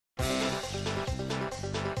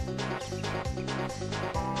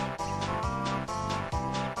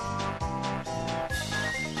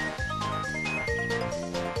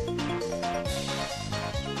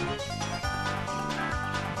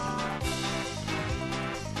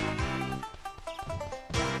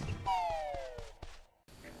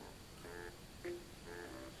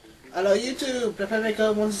Hello YouTube,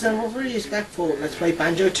 Maker1743 is back for Let's Play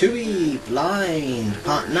Banjo-Tooie Blind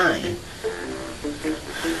Part 9.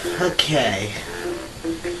 Okay.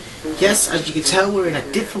 Yes, as you can tell, we're in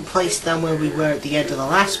a different place than where we were at the end of the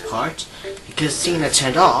last part, because seeing I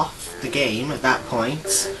turned off the game at that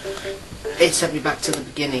point, it sent me back to the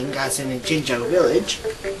beginning, as in Jinjo Village.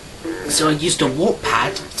 So I used a warp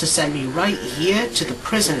pad to send me right here to the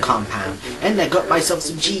prison compound, and I got myself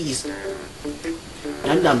some cheese.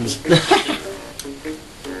 Num-nums.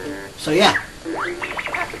 So yeah,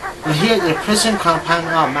 we're here at the prison compound.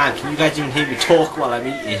 Oh man, can you guys even hear me talk while I'm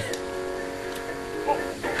eating?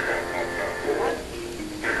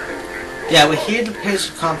 Yeah, we're here at the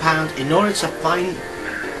prison compound in order to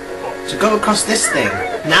go across this thing.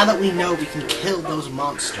 Now that we know we can kill those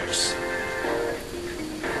monsters.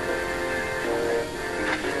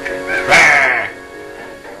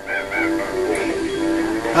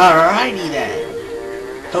 Alrighty then.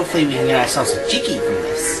 Hopefully we can get ourselves a jiggy from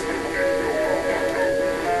this.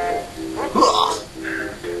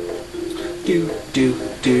 Do do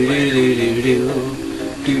do do do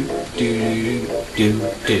do do do do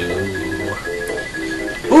do.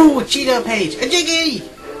 Ooh, a Cheeto page, a jiggy!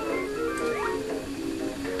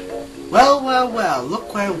 Well, well, well,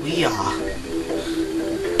 look where we are.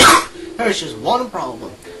 There's just one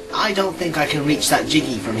problem. I don't think I can reach that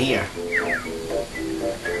jiggy from here.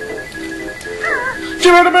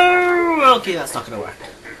 Okay, that's not gonna work.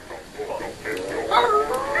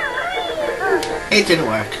 It didn't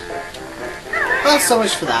work. Well, so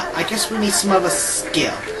much for that. I guess we need some other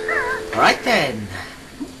skill. Alright then.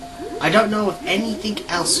 I don't know of anything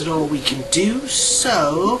else at all we can do,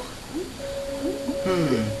 so...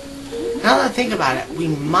 Now that I think about it, we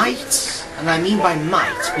might, and I mean by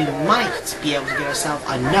might, we might be able to get ourselves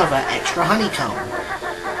another extra honeycomb.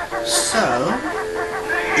 So,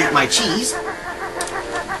 eat my cheese.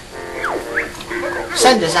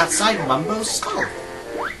 Send us outside Mumbo's skull.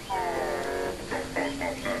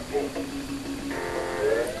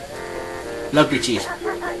 Lovely cheese.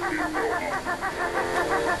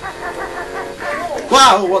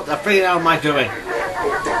 Wow, what the freak am I doing?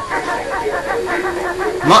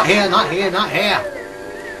 Not here, not here, not here.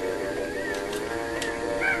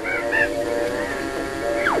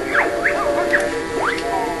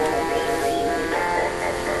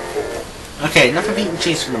 Okay, enough of eating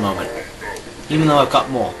cheese for the moment. Even though I've got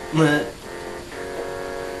more.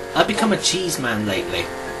 I've become a cheese man lately.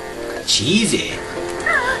 Cheesy.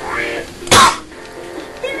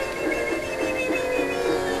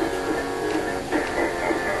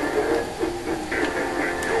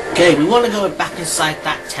 Okay, we want to go back inside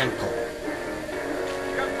that temple.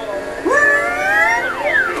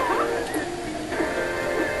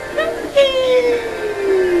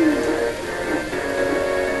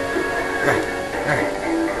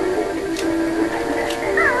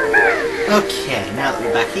 Okay, now that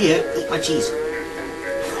we're back here, eat my cheese.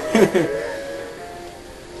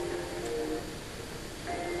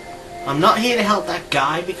 I'm not here to help that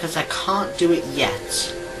guy because I can't do it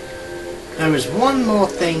yet. There is one more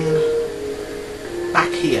thing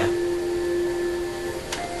back here.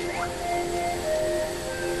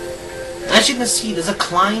 As you can see, there's a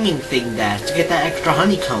climbing thing there to get that extra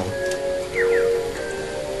honeycomb.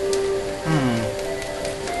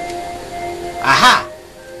 Aha!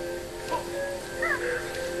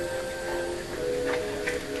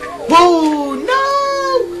 Whoa, no!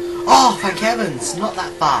 Oh, thank heavens, not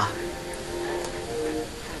that far.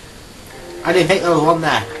 I didn't think there was one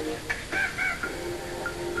there.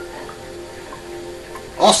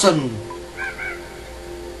 Awesome!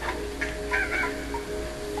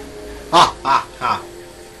 Ha ha ha.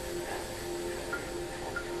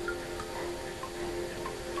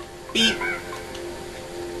 Beep.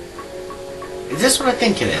 Is this what I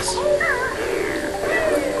think it is?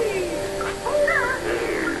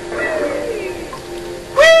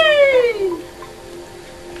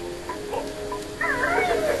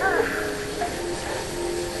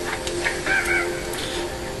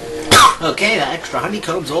 Okay, that extra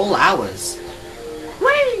honeycomb's all ours.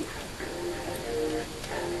 Whee!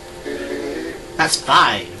 That's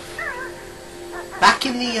 5. Back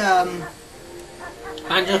in the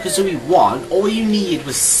Banjo-Kazooie 1, all you needed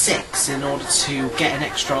was 6 in order to get an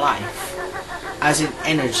extra life. As in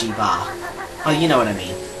energy bar. Well, you know what I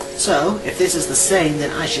mean. So, if this is the same,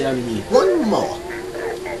 then I should only need 1 more.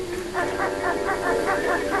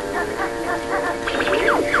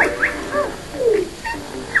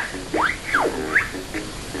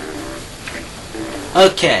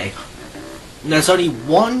 Okay, there's only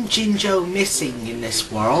one Jinjo missing in this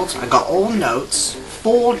world. I got all notes,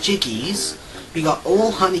 4 jiggies, we got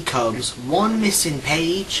all honeycombs, 1 missing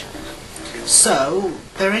page, So,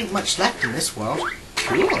 there ain't much left in this world.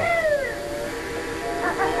 Cool.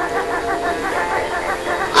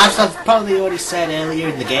 As I've probably already said earlier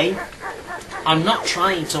in the game, I'm not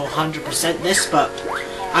trying to 100% this, but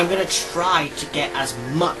I'm going to try to get as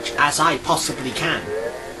much as I possibly can.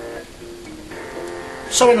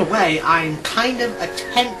 So in a way, I'm kind of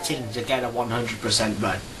attempting to get a 100%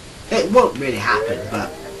 run. It won't really happen,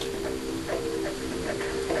 but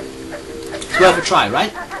it's worth a try,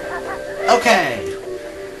 right? Okay.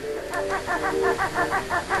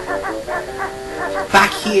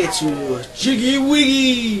 Back here to Jiggy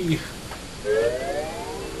Wiggy.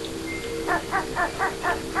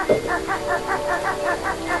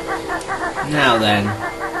 Now then.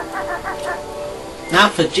 Now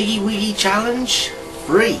for Jiggy Wiggy Challenge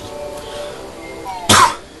 3.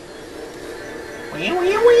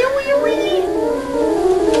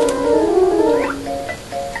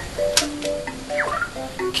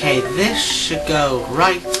 Okay, this should go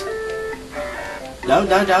right. No,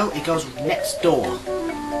 it goes next door.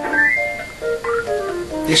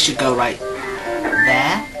 This should go right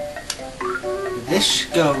there. This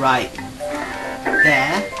should go right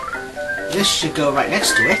there. This should go right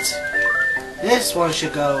next to it. This one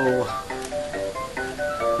should go...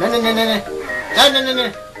 No.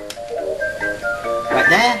 Right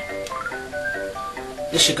there.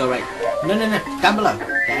 This should go right... No. Down below.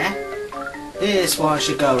 There. This one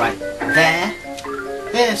should go right there.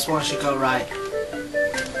 This one should go right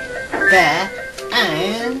there.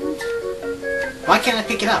 And... Why can't I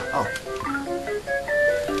pick it up? Oh.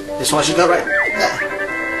 This one should go right there.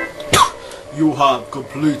 You have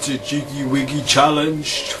completed Jiggy Wiggy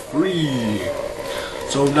Challenge 3.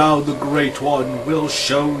 So now the Great One will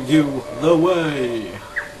show you the way.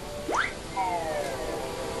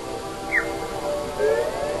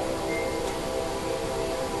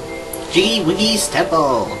 Jiggy Wiggy's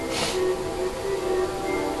Temple.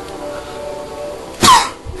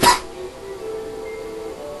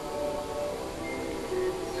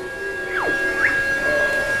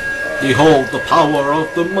 Behold the power of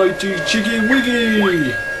the mighty Jiggy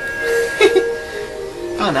Wiggy!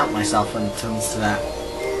 Can't help myself when it comes to that.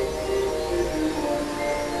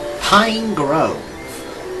 Pine Grove.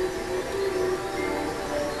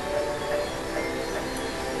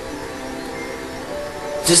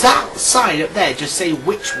 Does that sign up there just say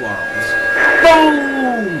which world?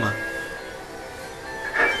 Boom!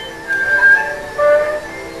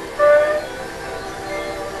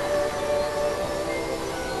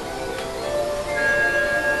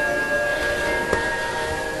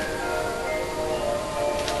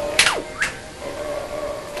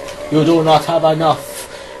 You do not have enough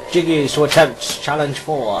Jiggies to attempt Challenge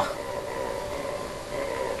 4.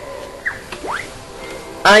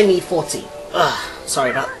 I need 40. Ugh,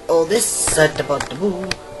 sorry about all this.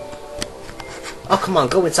 Oh, come on,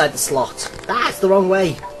 go inside the slot. That's the wrong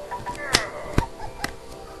way.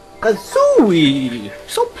 Kazooie!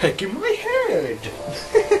 Stop pecking my head!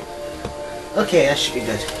 Okay, that should be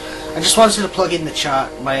good. I just wanted to plug in the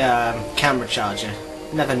my camera charger.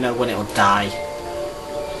 Never know when it'll die.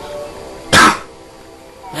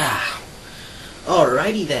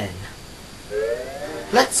 Alrighty then.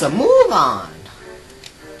 Let's move on.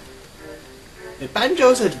 With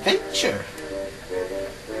Banjo's adventure.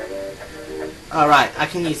 Alright, I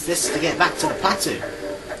can use this to get back to the plateau.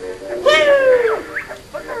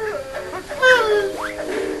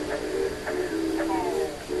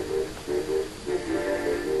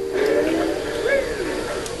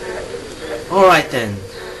 Alright then.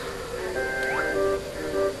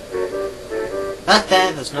 That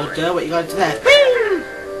there's no door, what you gotta do there?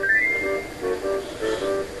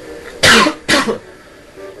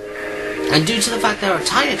 And due to the fact there are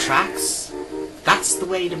tire tracks, that's the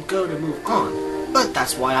way to go to move on. But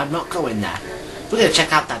that's why I'm not going there. We're gonna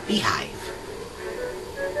check out that beehive.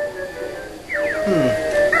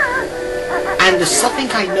 And there's something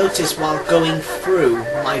I noticed while going through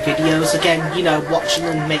my videos again, you know, watching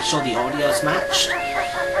them, make sure the audio's matched.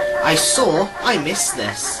 I missed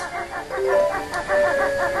this.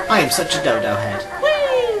 I am such a dodo head.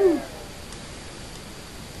 Woo!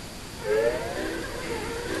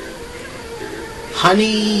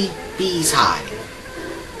 Honey Bee's Hive.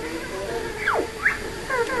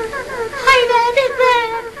 Hi there, Big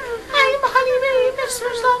Bear. I'm Honey Bee,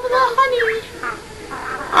 mistress of the honey.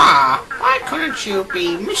 Ah, why couldn't you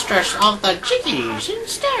be mistress of the Jiggies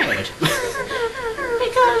instead?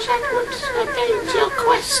 Because that would make your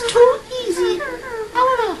quest too easy.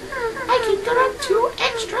 However, I can grant you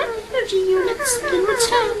extra energy units in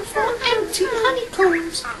return for empty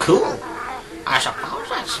honeycombs. Cool. I suppose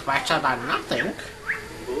that's better than nothing.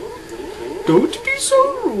 Don't be so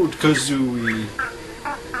rude, Kazooie.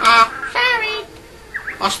 Sorry.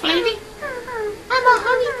 Wasp lady? I'm a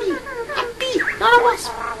honeybee. A bee, not a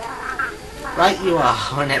wasp. Right you are,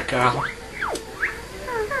 hornet girl.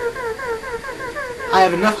 I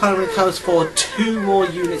have enough honeycombs for 2 more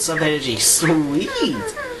units of energy. Sweet!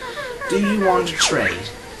 Do you want to trade?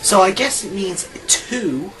 So I guess it means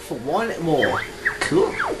 2 for 1 more.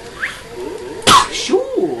 Cool.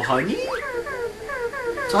 Sure, honey.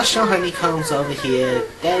 So I'll show honeycombs over here,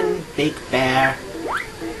 then Big Bear,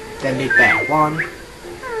 then Big Bear 1.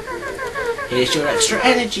 Here's your extra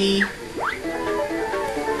energy.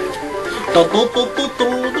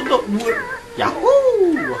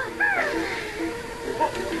 Yahoo!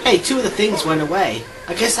 Hey, 2 of the things went away.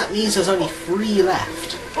 I guess that means there's only 3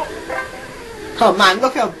 left. Oh man,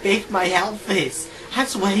 look how big my health is.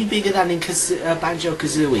 That's way bigger than in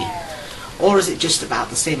Banjo-Kazooie. Or is it just about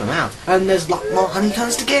the same amount? And there's a lot more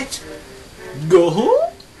honeycombs to get? Go!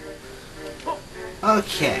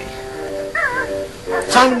 Okay.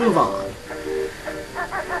 Time to move on.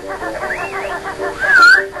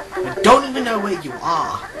 I don't even know where you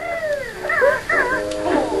are.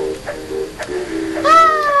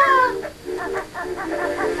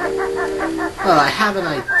 Well, I have an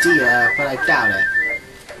idea, but I doubt it.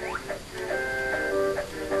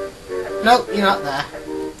 Nope, you're not there.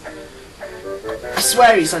 I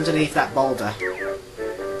swear he's underneath that boulder.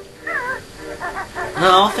 No,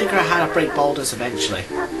 I'll figure out how to break boulders eventually.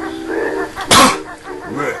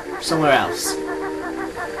 Somewhere else.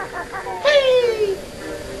 Hey!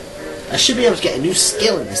 I should be able to get a new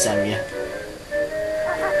skill in this area.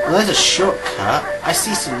 Well, there's a shortcut. I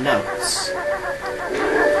see some notes.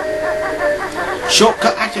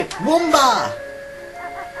 Shortcut active. Woomba!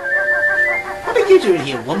 What are you doing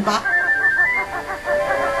here, Woomba?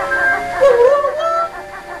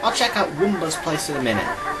 I'll check out Woomba's place in a minute.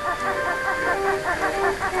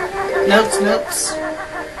 Notes.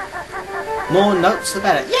 More notes the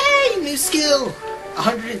better. Yay! New skill!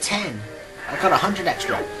 110. I got 100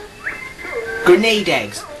 extra. Grenade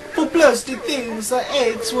eggs. For plastic things that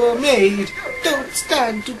eggs were made. Don't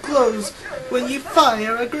stand too close when you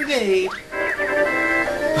fire a grenade.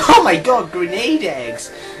 Oh my god, grenade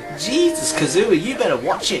eggs! Jesus, Kazooie, you better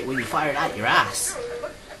watch it when you fire it out your ass.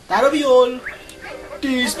 That'll be all.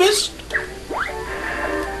 Dismissed.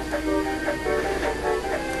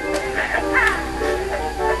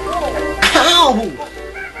 Ow!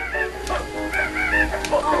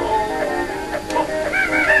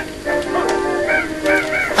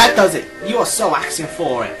 That does it. You are so asking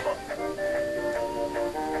for it.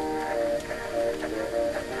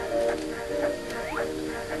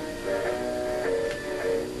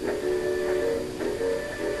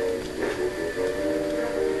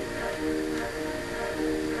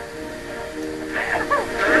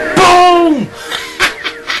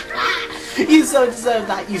 You so deserve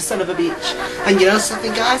that, you son of a bitch. And you know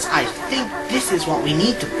something, guys? I think this is what we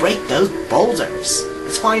need to break those boulders.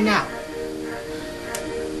 Let's find out.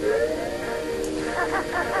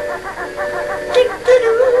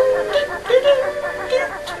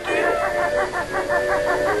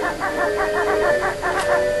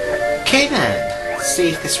 Okay then, let's see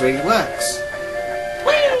if this really works.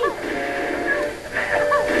 Whee!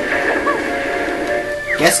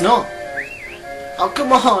 Guess not. Oh,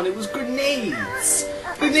 come on, it was grenades!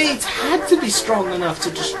 Grenades had to be strong enough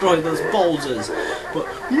to destroy those boulders, but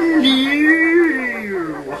no!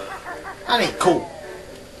 That ain't cool.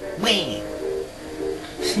 Wham!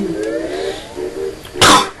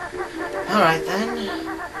 Alright then,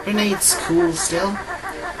 grenades cool still.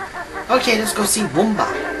 Okay, let's go see Woomba.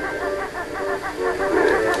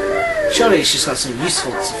 Surely she's got some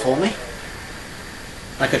useful for me.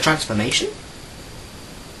 Like a transformation?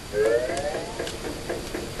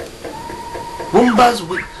 Woomba's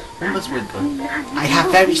Wiggle. I have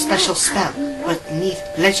very special spell, but need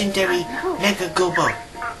legendary Mega Gobo.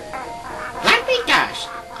 Let me guess.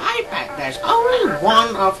 I bet there's only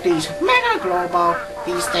one of these Mega Globo,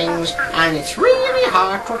 these things, and it's really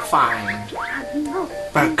hard to find.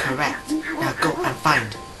 But correct. Now go and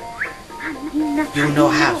find. You know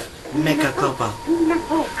have Mega Globo.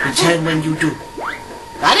 Return when you do.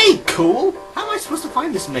 That ain't cool. How am I supposed to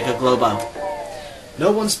find this Mega Globo?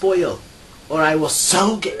 No one spoil, or I will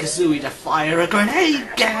so get Kazooie to fire a grenade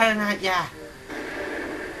gun at ya.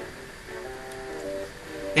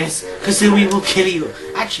 Yes, Kazooie will kill you.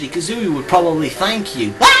 Actually, Kazooie would probably thank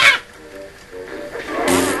you. Ah!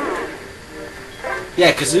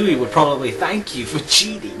 Yeah, Kazooie would probably thank you for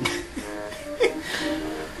cheating.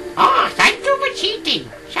 Ah, thank you for cheating.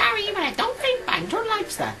 Sorry, but I don't think Banjo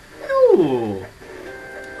likes that. No.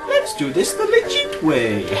 Let's do this the legit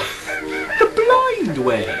way.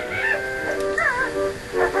 way.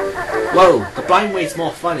 Whoa, the blind way's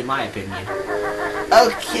more fun in my opinion.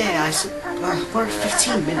 Okay, we're at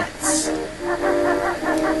 15 minutes.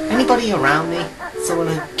 Anybody around me? Someone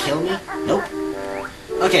who kill me? Nope.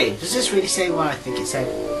 Okay, does this really say what I think it said?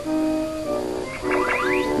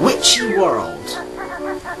 Witchy world.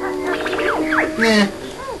 Nah.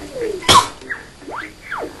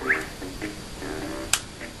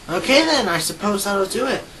 Okay then, I suppose that'll do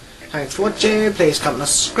it. Thanks for watching, please comment and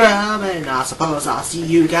subscribe, and I suppose I'll see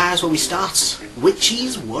you guys when we start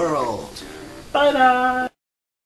Witchy's World. Bye bye!